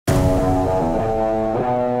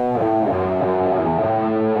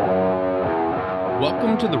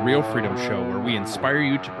Welcome to the Real Freedom Show, where we inspire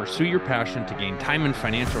you to pursue your passion to gain time and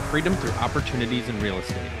financial freedom through opportunities in real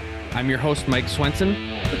estate. I'm your host, Mike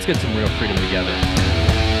Swenson. Let's get some real freedom together.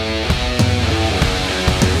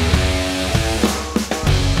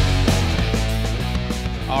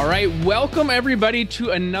 All right, welcome everybody to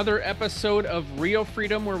another episode of Real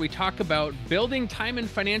Freedom, where we talk about building time and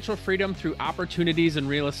financial freedom through opportunities in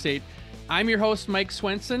real estate. I'm your host, Mike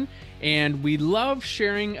Swenson, and we love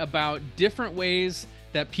sharing about different ways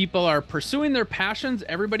that people are pursuing their passions.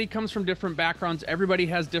 Everybody comes from different backgrounds. Everybody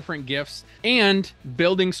has different gifts, and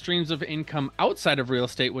building streams of income outside of real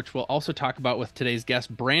estate, which we'll also talk about with today's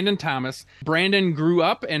guest, Brandon Thomas. Brandon grew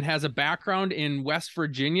up and has a background in West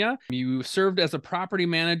Virginia. You served as a property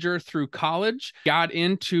manager through college, got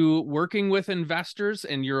into working with investors,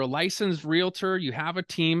 and you're a licensed realtor. You have a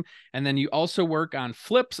team, and then you also work on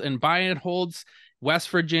flips and buy and holds, West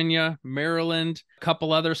Virginia, Maryland, a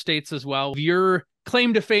couple other states as well. Your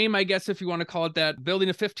claim to fame, I guess, if you want to call it that, building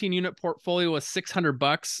a 15-unit portfolio was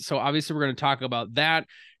 $600. So obviously we're going to talk about that,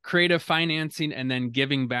 creative financing, and then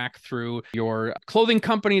giving back through your clothing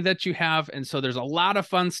company that you have. And so there's a lot of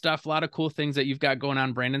fun stuff, a lot of cool things that you've got going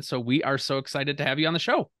on, Brandon. So we are so excited to have you on the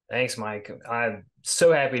show. Thanks, Mike. I'm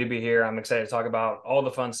so happy to be here. I'm excited to talk about all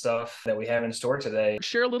the fun stuff that we have in store today.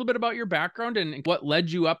 Share a little bit about your background and what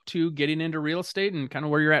led you up to getting into real estate and kind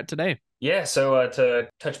of where you're at today. Yeah, so to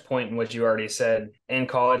touch point in what you already said, in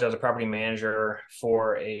college, I was a property manager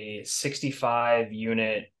for a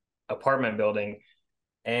 65-unit apartment building.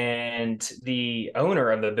 And the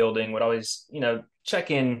owner of the building would always,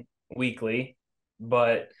 check in weekly.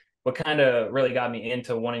 But what kind of really got me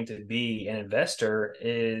into wanting to be an investor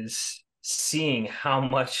is seeing how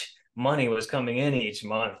much money was coming in each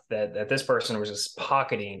month that this person was just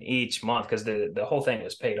pocketing each month, because the whole thing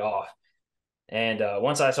was paid off. And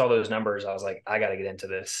once I saw those numbers, I was like, I got to get into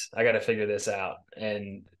this. I got to figure this out.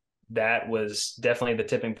 And that was definitely the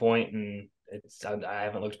tipping point, and I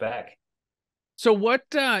haven't looked back. So what,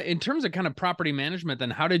 in terms of kind of property management,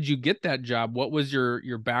 then how did you get that job? What was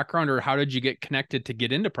your background, or how did you get connected to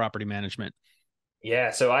get into property management?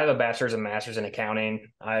 Yeah, so I have a bachelor's and master's in accounting.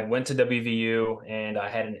 I went to WVU and I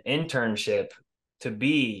had an internship to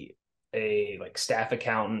be a staff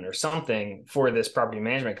accountant or something for this property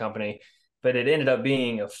management company, but it ended up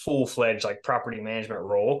being a full-fledged property management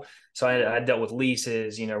role. So I dealt with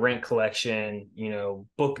leases, rent collection,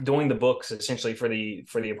 doing the books essentially for the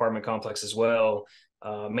apartment complex as well,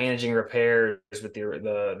 managing repairs with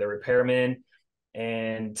the repairmen,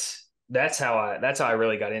 and that's how I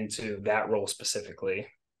really got into that role specifically.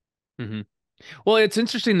 Mm-hmm. Well, it's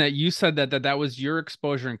interesting that you said that was your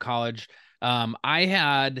exposure in college. I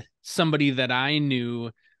had somebody that I knew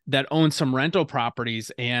that owned some rental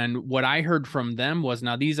properties, and what I heard from them was,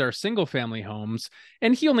 now these are single family homes,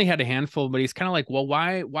 and he only had a handful, but he's kind of like, well,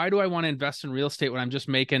 why do I want to invest in real estate when I'm just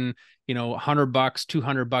making, $100,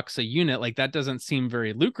 $200 a unit? Like, that doesn't seem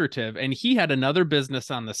very lucrative. And he had another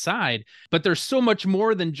business on the side, but there's so much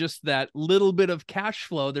more than just that little bit of cash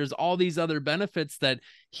flow. There's all these other benefits that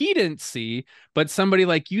he didn't see, but somebody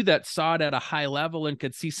like you that saw it at a high level and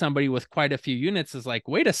could see somebody with quite a few units is like,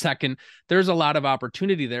 wait a second, there's a lot of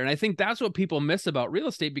opportunity there. And I think that's what people miss about real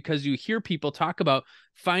estate, because you hear people talk about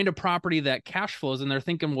find a property that cash flows, and they're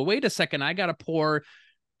thinking, well, wait a second, I got to pour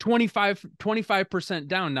 25%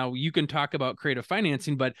 down. Now you can talk about creative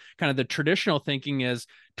financing, but kind of the traditional thinking is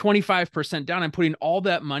 25% down. I'm putting all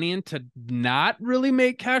that money in to not really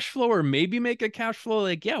make cash flow, or maybe make a cash flow.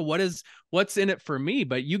 Like, yeah, what's in it for me?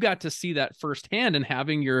 But you got to see that firsthand, and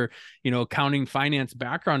having your, accounting finance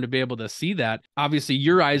background to be able to see that. Obviously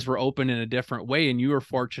your eyes were open in a different way, and you were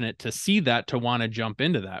fortunate to see that, to want to jump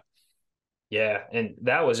into that. Yeah. And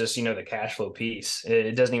that was just, the cash flow piece.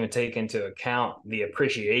 It doesn't even take into account the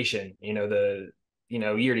appreciation, year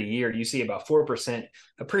to year, you see about 4%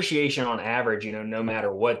 appreciation on average, no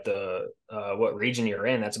matter what what region you're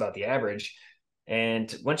in, that's about the average.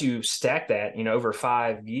 And once you stack that, over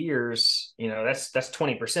 5 years, that's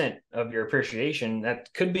 20% of your appreciation.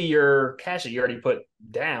 That could be your cash that you already put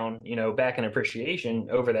down, back in appreciation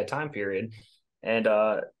over that time period. And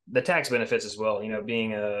the tax benefits as well,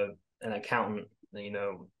 being an accountant,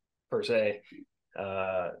 per se,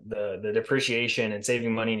 the depreciation and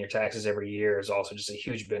saving money in your taxes every year is also just a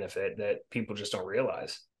huge benefit that people just don't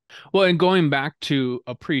realize. Well, and going back to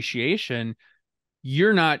appreciation,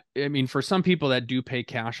 you're not, for some people that do pay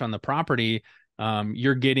cash on the property,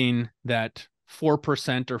 you're getting that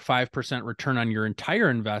 4% or 5% return on your entire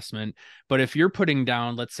investment. But if you're putting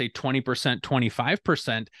down, let's say 20%,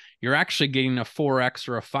 25%, you're actually getting a 4x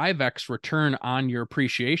or a 5x return on your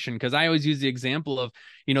appreciation. Because I always use the example of,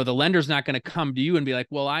 the lender's not going to come to you and be like,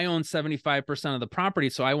 well, I own 75% of the property,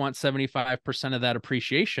 so I want 75% of that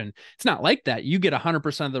appreciation. It's not like that. You get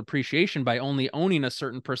 100% of the appreciation by only owning a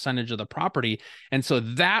certain percentage of the property. And so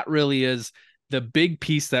that really is the big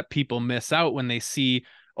piece that people miss out when they see,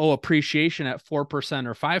 appreciation at 4% or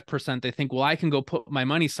 5%. They think, well, I can go put my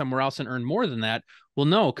money somewhere else and earn more than that. Well,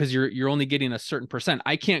 no, because you're only getting a certain percent.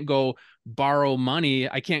 I can't go borrow money.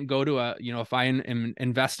 I can't go to if I am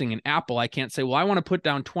investing in Apple, I can't say, well, I want to put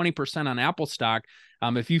down 20% on Apple stock.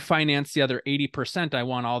 If you finance the other 80%, I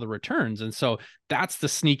want all the returns. And so that's the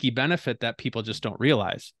sneaky benefit that people just don't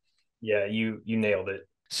realize. Yeah, you nailed it.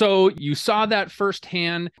 So you saw that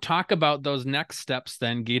firsthand. Talk about those next steps,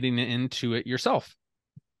 then getting into it yourself.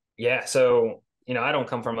 Yeah. So, I don't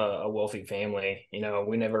come from a wealthy family.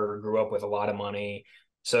 We never grew up with a lot of money.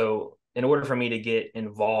 So in order for me to get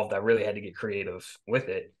involved, I really had to get creative with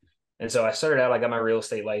it. And so I started out, I got my real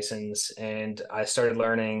estate license and I started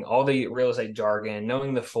learning all the real estate jargon,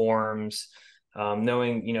 knowing the forms,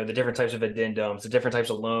 knowing, the different types of addendums, the different types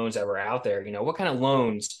of loans that were out there. What kind of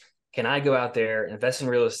loans can I go out there, invest in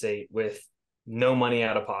real estate with no money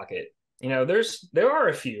out of pocket? There are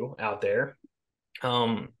a few out there.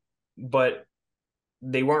 But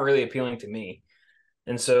they weren't really appealing to me.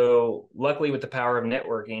 And so luckily with the power of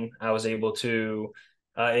networking, I was able to,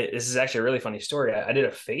 this is actually a really funny story. I did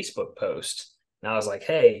a Facebook post and I was like,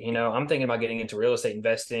 hey, I'm thinking about getting into real estate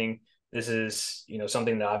investing. This is,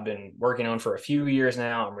 something that I've been working on for a few years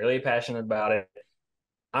now. I'm really passionate about it.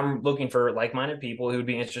 I'm looking for like-minded people who'd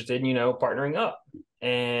be interested in, partnering up.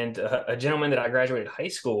 And a gentleman that I graduated high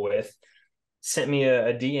school with sent me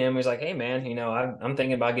a DM. He's like, hey man, I'm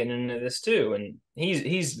thinking about getting into this too. And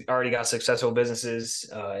he's already got successful businesses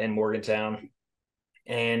in Morgantown.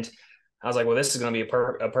 And I was like, well, this is going to be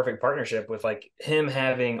a perfect partnership with like him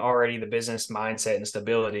having already the business mindset and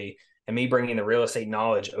stability and me bringing the real estate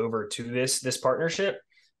knowledge over to this partnership.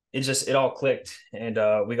 It all clicked. And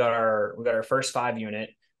we got our first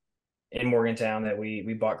 5-unit in Morgantown that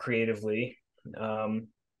we bought creatively.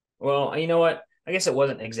 Well, you know what? I guess it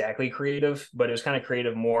wasn't exactly creative, but it was kind of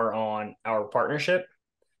creative more on our partnership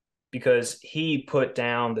because he put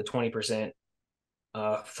down the 20%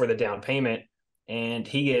 for the down payment and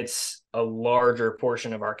he gets a larger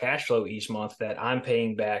portion of our cash flow each month that I'm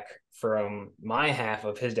paying back from my half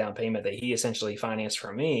of his down payment that he essentially financed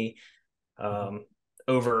for me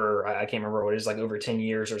over, I can't remember what it is, like over 10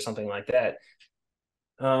 years or something like that.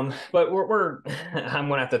 But I'm going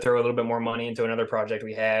to have to throw a little bit more money into another project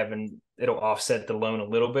we have, and it'll offset the loan a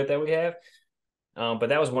little bit that we have. But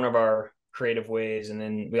that was one of our creative ways. And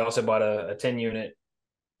then we also bought a 10-unit,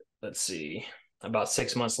 let's see, about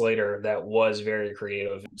 6 months later, that was very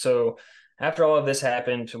creative. So after all of this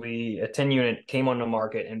happened, a 10-unit came on the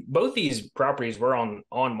market, and both these properties were on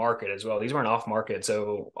market as well. These weren't off market.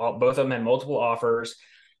 So both of them had multiple offers.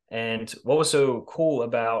 And what was so cool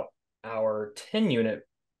about our 10-unit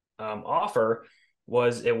offer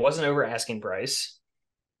was it wasn't over asking price.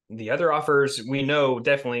 The other offers we know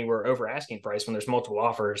definitely were over asking price. When there's multiple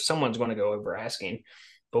offers, someone's going to go over asking.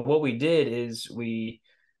 But what we did is we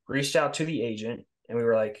reached out to the agent and we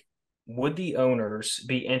were like, would the owners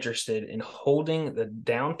be interested in holding the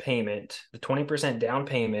down payment, the 20% down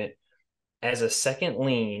payment, as a second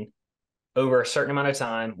lien over a certain amount of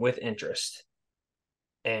time with interest?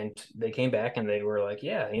 And they came back and they were like,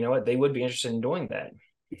 yeah, you know what? They would be interested in doing that.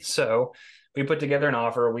 So we put together an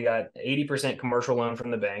offer. We got 80% commercial loan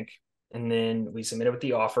from the bank. And then we submitted with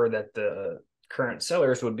the offer that the current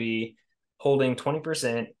sellers would be holding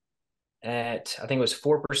 20% at, I think it was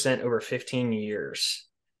 4% over 15 years.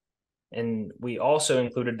 And we also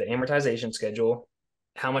included the amortization schedule,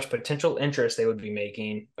 how much potential interest they would be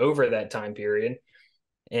making over that time period,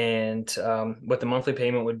 and what the monthly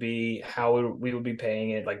payment would be, how we would be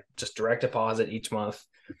paying it, like just direct deposit each month.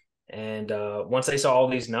 And once they saw all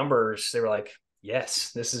these numbers, they were like,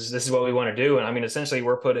 yes, this is what we want to do. And I mean, essentially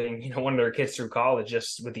we're putting, one of their kids through college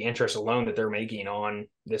just with the interest alone that they're making on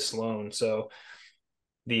this loan. So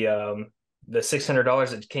the $600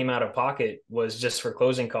 that came out of pocket was just for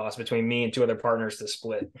closing costs between me and two other partners to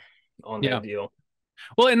split on that deal.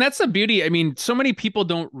 Well, and that's the beauty. I mean, so many people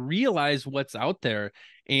don't realize what's out there.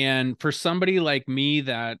 And for somebody like me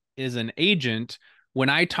that is an agent, when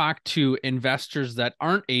I talk to investors that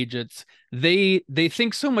aren't agents, they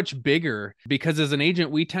think so much bigger, because as an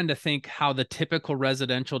agent, we tend to think how the typical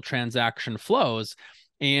residential transaction flows.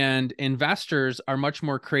 and investors are much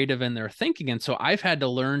more creative in their thinking. And so I've had to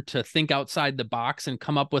learn to think outside the box and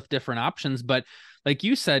come up with different options. But like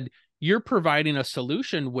you said, you're providing a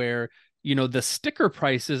solution where, the sticker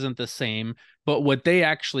price isn't the same, but what they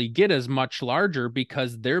actually get is much larger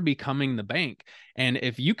because they're becoming the bank. And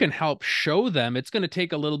if you can help show them, it's going to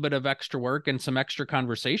take a little bit of extra work and some extra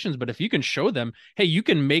conversations. But if you can show them, hey, you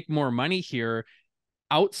can make more money here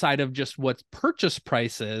outside of just what purchase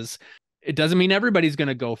price is, it doesn't mean everybody's going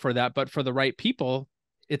to go for that, but for the right people,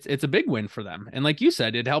 it's a big win for them. And like you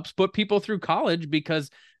said, it helps put people through college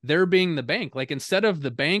because they're being the bank. Like instead of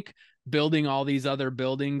the bank building all these other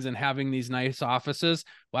buildings and having these nice offices,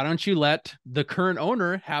 why don't you let the current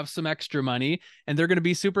owner have some extra money, and they're going to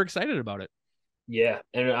be super excited about it. Yeah.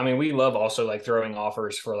 And I mean, we love also like throwing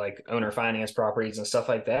offers for like owner finance properties and stuff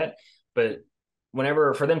like that. But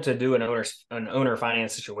whenever for them to do an owner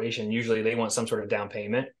finance situation, usually they want some sort of down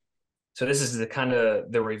payment. So this is the kind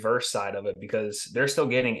of the reverse side of it, because they're still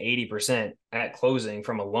getting 80% at closing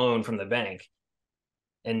from a loan from the bank.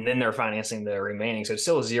 And then they're financing the remaining. So it's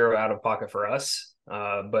still zero out of pocket for us.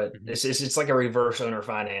 But it's like a reverse owner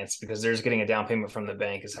finance because they're just getting a down payment from the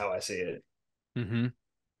bank is how I see it. Mm-hmm.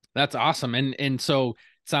 That's awesome. And so it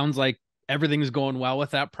sounds like everything's going well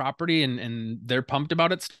with that property, and they're pumped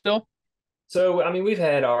about it still. So, I mean, we've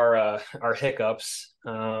had our hiccups.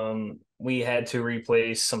 We had to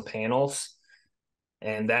replace some panels,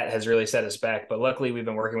 and that has really set us back. But luckily, we've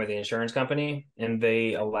been working with the insurance company, and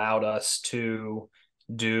they allowed us to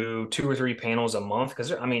do 2 or 3 panels a month.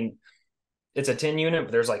 Because I mean, it's a 10 unit,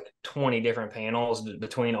 but there's like 20 different panels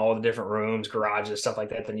between all the different rooms, garages, stuff like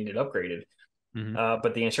that needed upgraded.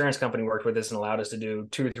 But the insurance company worked with us and allowed us to do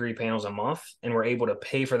 2 or 3 panels a month, and we're able to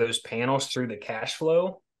pay for those panels through the cash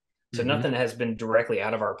flow. So nothing has been directly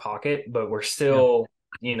out of our pocket, but we're still,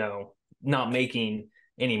 not making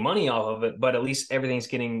any money off of it, but at least everything's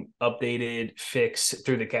getting updated, fixed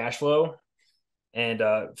through the cash flow. And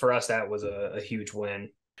for us, that was a huge win.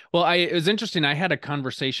 Well, it was interesting. I had a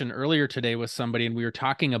conversation earlier today with somebody, and we were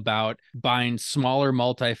talking about buying smaller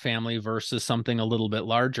multifamily versus something a little bit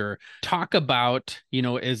larger. Talk about,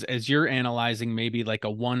 as you're analyzing maybe like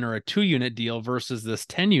a 1 or a 2 unit deal versus this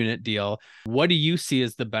 10 unit deal, what do you see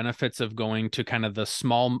as the benefits of going to kind of the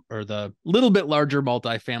small or the little bit larger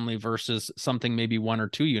multifamily versus something maybe 1 or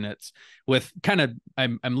 2 units? With kind of,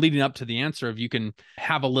 I'm leading up to the answer of you can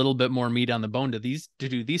have a little bit more meat on the bone to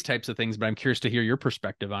do these types of things, but I'm curious to hear your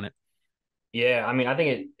perspective on it. Yeah, I mean, I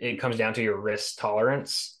think it comes down to your risk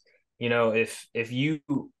tolerance. If you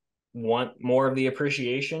want more of the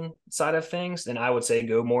appreciation side of things, then I would say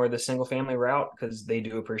go more of the single family route, because they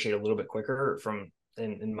do appreciate a little bit quicker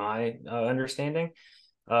in my understanding.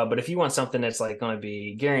 But if you want something that's like going to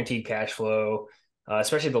be guaranteed cash flow,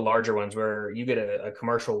 especially the larger ones where you get a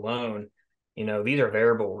commercial loan, these are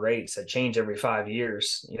variable rates that change every 5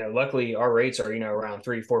 years. Luckily our rates are, around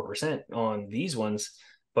 3-4% on these ones.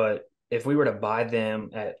 But if we were to buy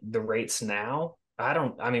them at the rates now,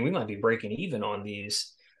 we might be breaking even on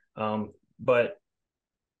these. But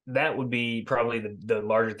that would be probably the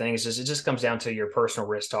larger thing. It just comes down to your personal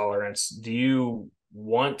risk tolerance. Do you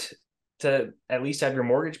want to at least have your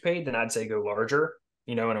mortgage paid? Then I'd say go larger,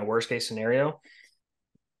 in a worst case scenario.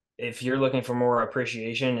 If you're looking for more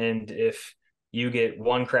appreciation, and if you get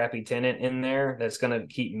one crappy tenant in there that's going to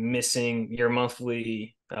keep missing your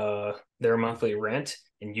their monthly rent,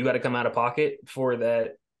 and you got to come out of pocket for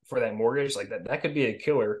that mortgage, like that could be a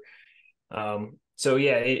killer. So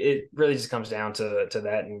yeah, it really just comes down to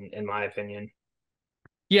that in my opinion.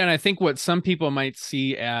 Yeah. And I think what some people might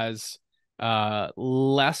see as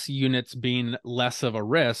less units being less of a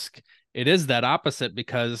risk, it is that opposite,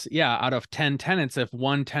 because out of 10 tenants, if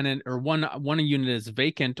one tenant or one unit is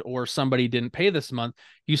vacant or somebody didn't pay this month,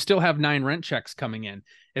 you still have 9 rent checks coming in.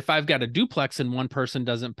 If I've got a duplex and one person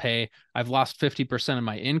doesn't pay, I've lost 50% of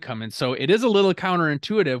my income. And so it is a little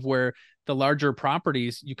counterintuitive, where the larger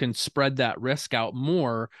properties, you can spread that risk out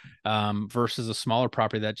more versus a smaller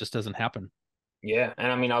property that just doesn't happen. Yeah.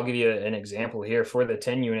 And I mean, I'll give you an example here. For the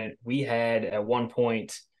 10 unit, we had at one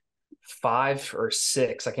point 5 or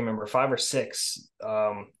 6, I can't remember, 5 or 6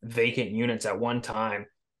 vacant units at one time.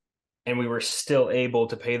 And we were still able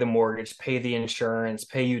to pay the mortgage, pay the insurance,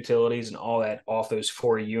 pay utilities, and all that off those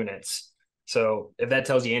 4 units. So if that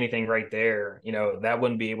tells you anything right there, that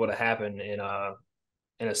wouldn't be able to happen in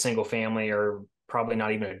a single family, or probably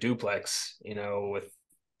not even a duplex, with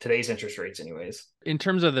today's interest rates anyways. In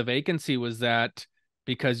terms of the vacancy, was that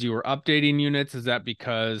because you were updating units? Is that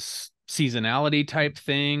because seasonality type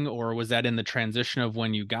thing, or was that in the transition of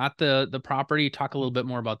when you got the property? Talk a little bit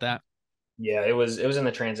more about that. Yeah, it was in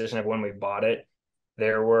the transition of when we bought it.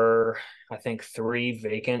 There were, I think, three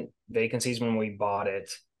vacancies when we bought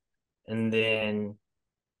it. And then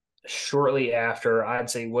shortly after, I'd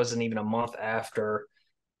say wasn't even a month after,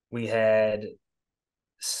 we had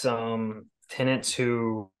some tenants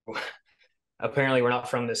who apparently were not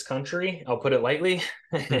from this country. I'll put it lightly.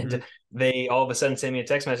 Mm-hmm. And they all of a sudden sent me a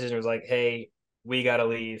text message and was like, "Hey, we got to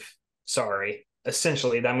leave. Sorry."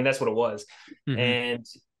 Essentially, I mean, that's what it was. Mm-hmm. And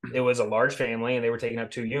it was a large family and they were taking up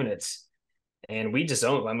 2 units. And we just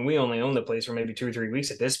owned, I mean, we only owned the place for maybe 2 or 3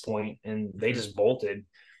 weeks at this point, and they Mm-hmm. just bolted.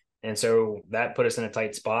 And so that put us in a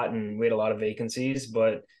tight spot and we had a lot of vacancies.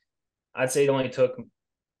 But I'd say it only took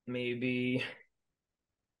maybe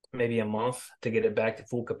a month to get it back to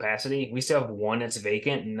full capacity. We still have one that's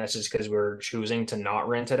vacant, and that's just because we're choosing to not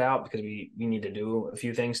rent it out because we need to do a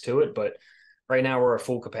few things to it. But right now we're at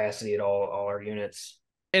full capacity at all our units.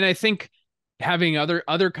 And I think having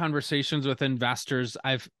other conversations with investors,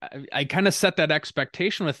 I kind of set that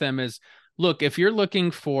expectation with them is, look, if you're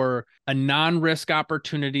looking for a non-risk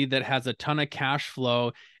opportunity that has a ton of cash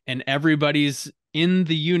flow and everybody's in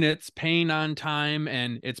the units paying on time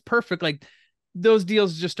and it's perfect, like those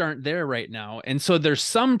deals just aren't there right now. And so there's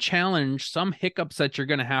some challenge, some hiccups that you're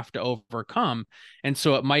going to have to overcome. And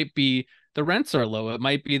so it might be the rents are low. It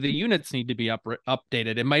might be the units need to be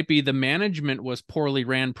updated. It might be the management was poorly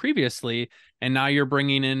ran previously, and now you're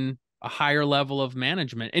bringing in a higher level of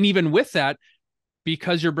management. And even with that,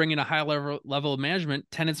 because you're bringing a high level of management,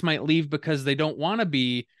 tenants might leave because they don't want to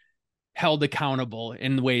be held accountable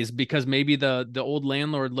in ways because maybe the old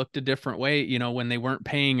landlord looked a different way, when they weren't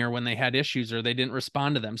paying or when they had issues or they didn't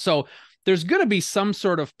respond to them. So there's going to be some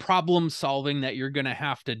sort of problem solving that you're going to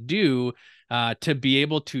have to do to be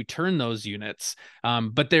able to turn those units.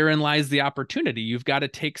 But therein lies the opportunity. You've got to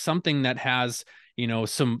take something that has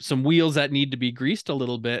some wheels that need to be greased a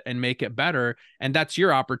little bit and make it better, and that's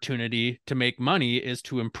your opportunity to make money, is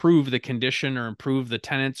to improve the condition or improve the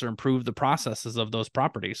tenants or improve the processes of those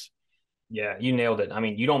properties. Yeah, you nailed it. I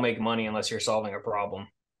mean, you don't make money unless you're solving a problem.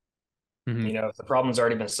 Mm-hmm. If the problem's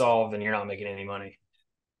already been solved, then you're not making any money.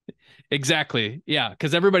 Exactly. Yeah,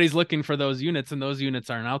 because everybody's looking for those units and those units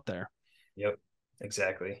aren't out there. Yep,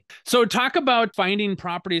 exactly. So talk about finding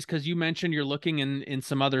properties, because you mentioned you're looking in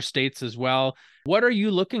some other states as well. What are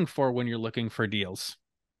you looking for when you're looking for deals?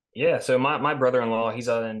 Yeah, so my brother-in-law, he's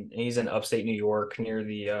in upstate New York near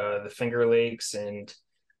the Finger Lakes and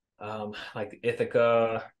like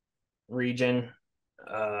Ithaca region.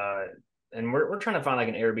 Uh and we're trying to find like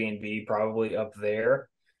an Airbnb probably up there.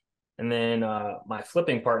 And then my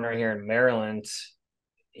flipping partner here in Maryland,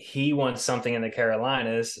 he wants something in the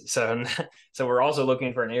Carolinas. So we're also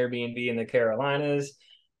looking for an Airbnb in the Carolinas.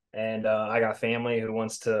 And I got family who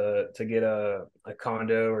wants to get a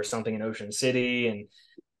condo or something in Ocean City, and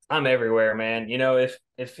I'm everywhere, man.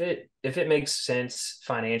 If it makes sense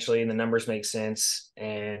financially and the numbers make sense,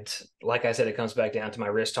 and like I said, it comes back down to my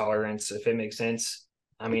risk tolerance. If it makes sense,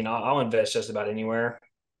 I mean, I'll invest just about anywhere.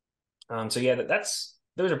 So yeah,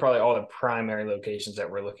 those are probably all the primary locations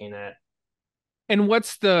that we're looking at. And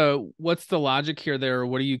what's the logic here there?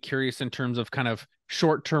 What are you curious in terms of kind of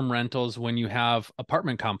short-term rentals when you have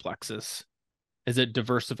apartment complexes? Is it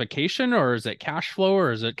diversification, or is it cash flow,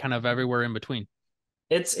 or is it kind of everywhere in between?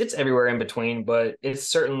 It's everywhere in between, but it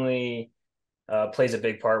certainly plays a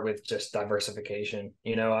big part with just diversification.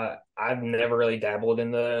 I've never really dabbled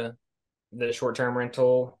in the short term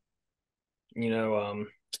rental, you know, um,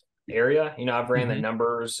 area. I've ran the Mm-hmm.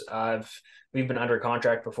 numbers. We've been under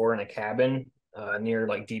contract before in a cabin near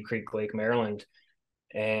like Deep Creek Lake, Maryland,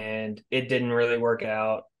 and it didn't really work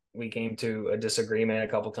out. We came to a disagreement a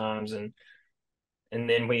couple times, and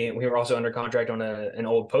then we were also under contract on an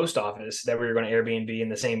old post office that we were going to Airbnb in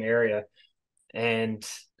the same area. And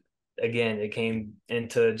again, it came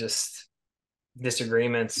into just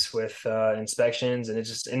disagreements with inspections, and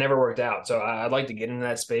it never worked out. So I'd like to get into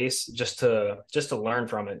that space just to learn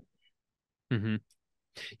from it. Mm-hmm.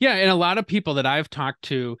 Yeah, and a lot of people that I've talked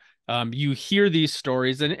to, you hear these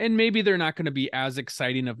stories, and maybe they're not going to be as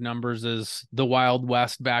exciting of numbers as the Wild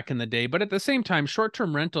West back in the day, but at the same time,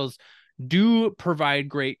 short-term rentals do provide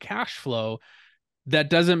great cash flow. That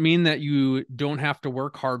doesn't mean that you don't have to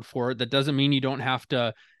work hard for it. That doesn't mean you don't have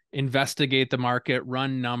to investigate the market,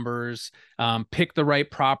 run numbers, pick the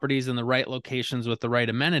right properties in the right locations with the right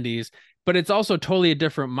amenities. But it's also totally a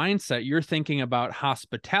different mindset. You're thinking about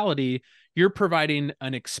hospitality. You're providing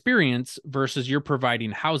an experience versus you're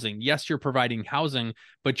providing housing. Yes, you're providing housing,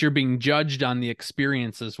 but you're being judged on the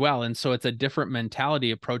experience as well. And so it's a different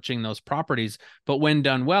mentality approaching those properties. But when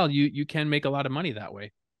done well, you can make a lot of money that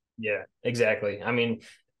way. Yeah, exactly. I mean,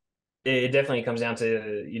 it definitely comes down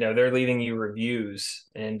to, they're leaving you reviews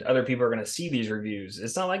and other people are going to see these reviews.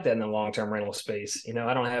 It's not like that in the long-term rental space.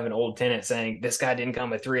 I don't have an old tenant saying this guy didn't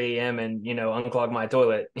come at 3 a.m. and, unclog my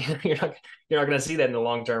toilet. You're not going to see that in the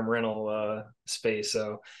long-term rental space.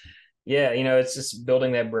 So yeah, it's just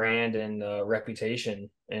building that brand and reputation.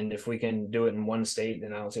 And if we can do it in one state,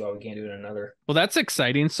 then I don't see why we can't do it in another. Well, that's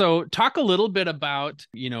exciting. So talk a little bit about,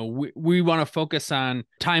 we want to focus on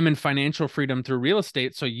time and financial freedom through real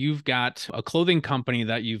estate. So you've got a clothing company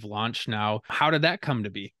that you've launched now. How did that come to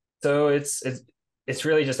be? So it's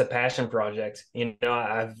really just a passion project.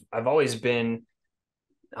 I've always been,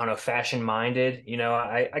 I don't know, fashion minded.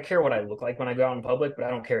 I care what I look like when I go out in public, but I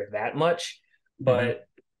don't care that much. But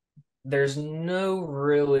there's no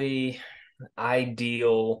really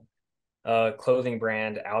ideal clothing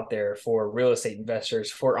brand out there for real estate investors,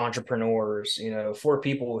 for entrepreneurs, for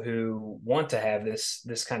people who want to have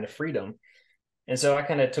this kind of freedom. And so I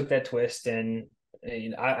kind of took that twist, and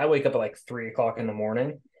I wake up at like 3 o'clock in the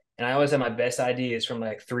morning, and I always have my best ideas from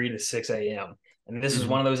like 3 to 6 a.m. And this is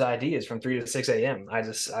one of those ideas from 3 to 6 a.m. I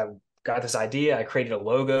got this idea. I created a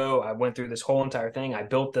logo. I went through this whole entire thing. I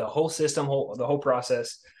built the whole system, the whole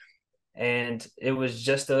process. And it was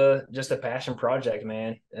just a passion project,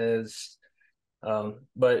 man.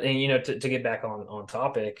 But to get back on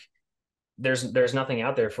topic, there's nothing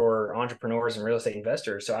out there for entrepreneurs and real estate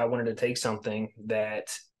investors. So I wanted to take something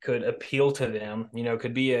that could appeal to them,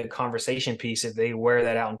 could be a conversation piece. If they wear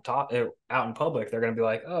that out in public, they're going to be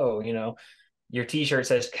like, oh, your t-shirt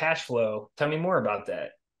says cash flow. Tell me more about that.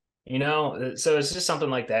 So it's just something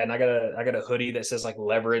like that. And I got a hoodie that says like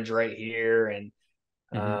leverage right here. And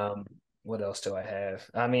what else do I have?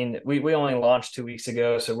 I mean, we only launched 2 weeks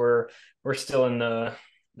ago, so we're still in the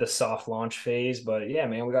soft launch phase. But yeah,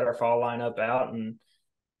 man, we got our fall lineup out, and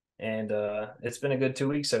it's been a good 2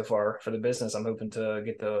 weeks so far for the business. I'm hoping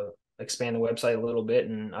to expand the website a little bit,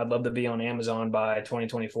 and I'd love to be on Amazon by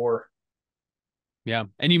 2024. Yeah.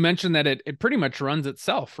 And you mentioned that it pretty much runs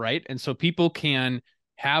itself, right? And so people can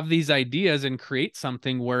have these ideas and create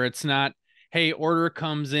something where it's not, hey, order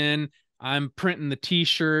comes in, I'm printing the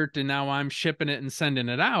t-shirt and now I'm shipping it and sending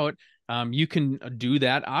it out. You can do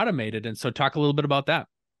that automated. And so talk a little bit about that.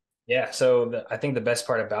 Yeah. So I think the best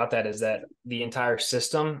part about that is that the entire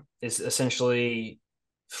system is essentially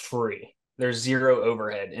free. There's zero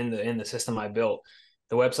overhead in the system I built.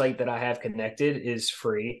 The website that I have connected is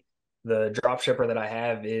free. The drop shipper that I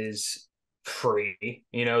have is free.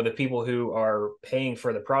 The people who are paying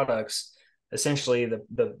for the products, essentially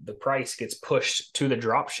the price gets pushed to the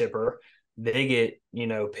drop shipper. They get,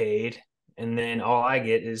 paid. And then all I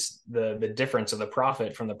get is the difference of the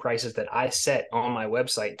profit from the prices that I set on my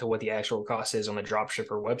website to what the actual cost is on the drop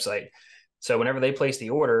shipper website. So whenever they place the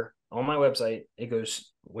order on my website, it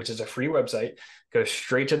goes, which is a free website, goes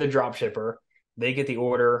straight to the drop shipper. They get the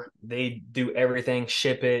order, they do everything,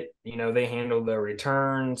 ship it, they handle the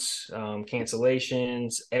returns,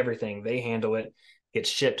 cancellations, everything. They handle it, gets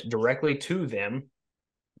shipped directly to them,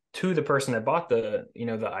 to the person that bought the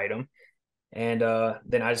item. And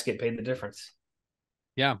then I just get paid the difference.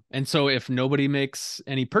 Yeah. And so if nobody makes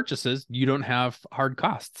any purchases, you don't have hard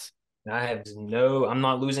costs. I'm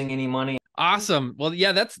not losing any money. Awesome. Well,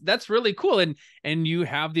 yeah, that's really cool. And you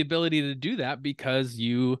have the ability to do that because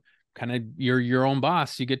you're your own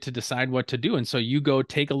boss. You get to decide what to do. And so you go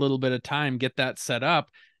take a little bit of time, get that set up,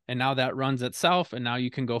 and now that runs itself. And now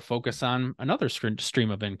you can go focus on another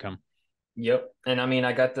stream of income. Yep. And I mean,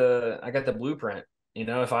 I got the blueprint.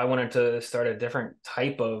 If I wanted to start a different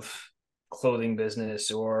type of clothing business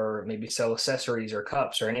or maybe sell accessories or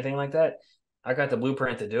cups or anything like that, I got the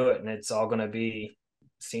blueprint to do it, and it's all going to be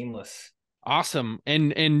seamless. Awesome.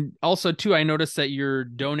 And also too, I noticed that you're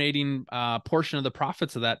donating a portion of the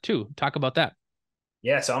profits of that too. Talk about that.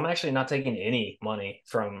 Yeah. So I'm actually not taking any money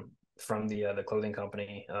from the clothing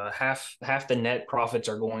company. Half the net profits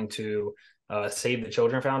are going to Save the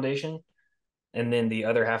Children Foundation. And then the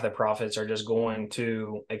other half of the profits are just going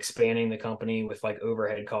to expanding the company with like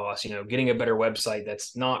overhead costs, getting a better website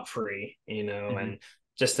that's not free, and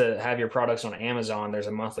just to have your products on Amazon, there's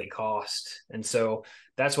a monthly cost. And so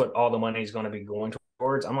that's what all the money is going to be going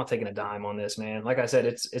towards. I'm not taking a dime on this, man. Like I said,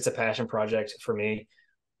 it's a passion project for me.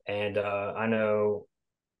 And I know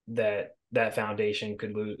that foundation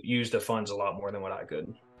could use the funds a lot more than what I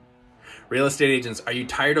could. Real estate agents, are you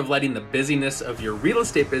tired of letting the busyness of your real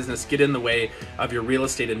estate business get in the way of your real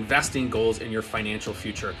estate investing goals and your financial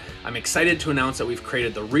future? I'm excited to announce that we've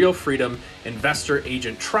created the Real Freedom Investor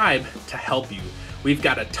Agent Tribe to help you. We've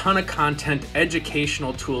got a ton of content,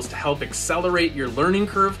 educational tools to help accelerate your learning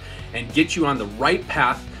curve and get you on the right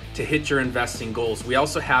path to hit your investing goals. We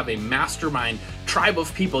also have a mastermind tribe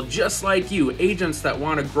of people just like you, agents that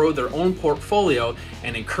want to grow their own portfolio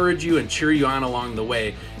and encourage you and cheer you on along the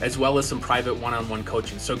way, as well as some private one-on-one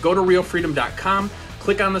coaching. So go to realfreedom.com,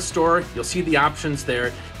 click on the store, you'll see the options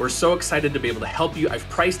there. We're so excited to be able to help you. I've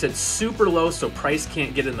priced it super low so price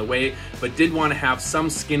can't get in the way, but did want to have some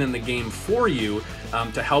skin in the game for you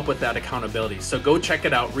to help with that accountability. So go check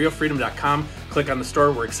it out, realfreedom.com, click on the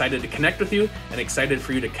store. We're excited to connect with you and excited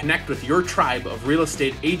for you to connect with your tribe of real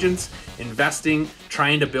estate agents, investing,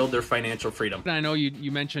 trying to build their financial freedom. I know you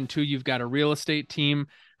mentioned too, you've got a real estate team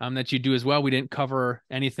that you do as well. We didn't cover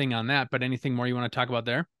anything on that, but anything more you want to talk about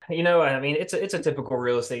there? I mean, it's a typical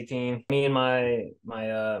real estate team. Me and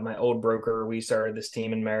my old broker, we started this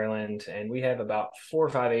team in Maryland, and we have about 4 or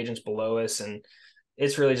 5 agents below us, and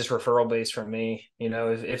it's really just referral based from me.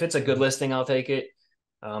 If it's a good listing, I'll take it.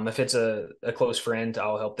 If it's a close friend,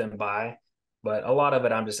 I'll help them buy. But a lot of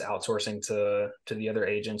it, I'm just outsourcing to the other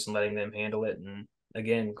agents and letting them handle it. And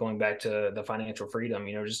again, going back to the financial freedom,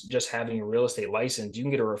 just having a real estate license, you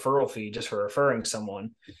can get a referral fee just for referring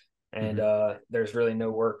someone. And there's really no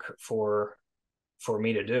work for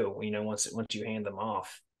me to do, once you hand them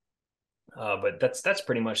off. But that's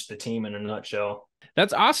pretty much the team in a nutshell.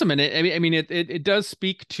 That's awesome. And it does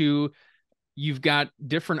speak to, you've got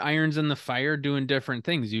different irons in the fire doing different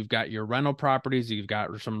things. You've got your rental properties, you've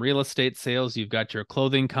got some real estate sales, you've got your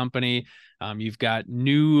clothing company, you've got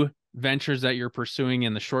new ventures that you're pursuing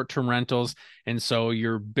in the short-term rentals. And so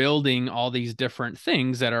you're building all these different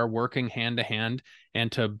things that are working hand to hand and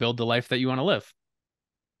to build the life that you want to live.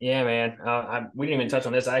 Yeah, man. We didn't even touch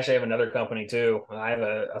on this. I actually have another company too. I have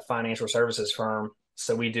a financial services firm.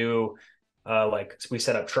 So we do we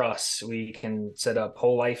set up trusts, we can set up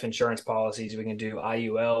whole life insurance policies, we can do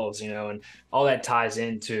IULs, and all that ties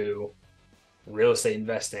into real estate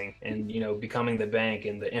investing and, becoming the bank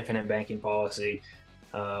and the infinite banking policy.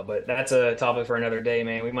 But that's a topic for another day,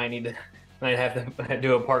 man. We might have to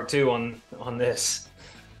do a part 2 on this.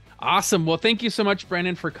 Awesome. Well, thank you so much,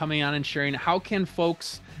 Brandon, for coming on and sharing. How can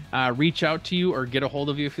folks reach out to you or get a hold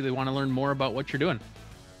of you if they want to learn more about what you're doing?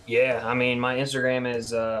 Yeah, I mean, my Instagram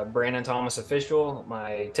is Brandon Thomas Official.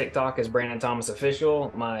 My TikTok is Brandon Thomas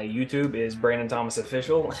Official. My YouTube is Brandon Thomas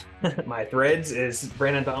Official. My Threads is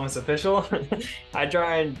Brandon Thomas Official. I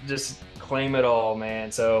try and just claim it all,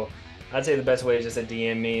 man. So I'd say the best way is just to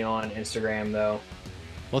DM me on Instagram, though.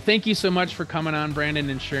 Well, thank you so much for coming on, Brandon,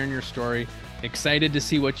 and sharing your story. Excited to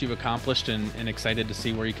see what you've accomplished and excited to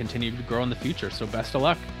see where you continue to grow in the future. So best of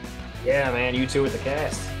luck. Yeah, man. You too with the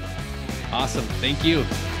cast. Awesome. Thank you.